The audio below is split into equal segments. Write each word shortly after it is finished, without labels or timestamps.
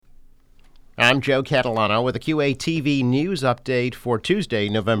I'm Joe Catalano with a QATV news update for Tuesday,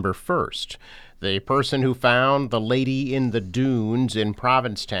 November 1st. The person who found the lady in the dunes in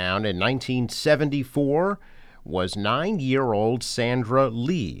Provincetown in 1974 was 9-year-old Sandra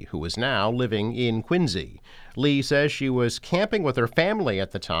Lee, who is now living in Quincy. Lee says she was camping with her family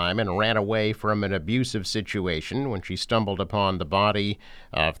at the time and ran away from an abusive situation when she stumbled upon the body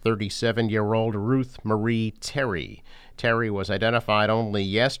of 37-year-old Ruth Marie Terry. Terry was identified only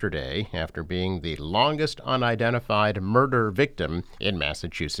yesterday after being the longest unidentified murder victim in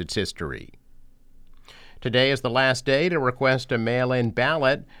Massachusetts history. Today is the last day to request a mail-in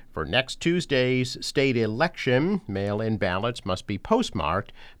ballot for next Tuesday's state election. Mail-in ballots must be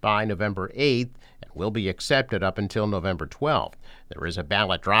postmarked by November 8th and will be accepted up until November 12th. There is a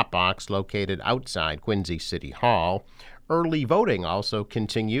ballot drop box located outside Quincy City Hall. Early voting also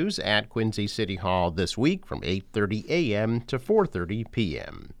continues at Quincy City Hall this week from 8:30 a.m. to 4:30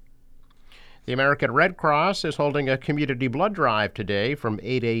 p.m. The American Red Cross is holding a community blood drive today from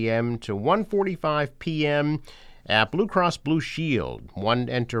 8 a.m. to 1:45 p.m. at Blue Cross Blue Shield, One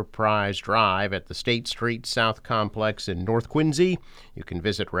Enterprise Drive at the State Street South Complex in North Quincy. You can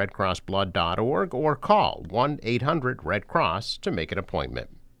visit redcrossblood.org or call 1-800-RED-CROSS to make an appointment.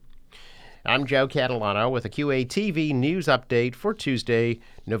 I'm Joe Catalano with a QATV news update for Tuesday,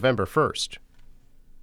 November 1st.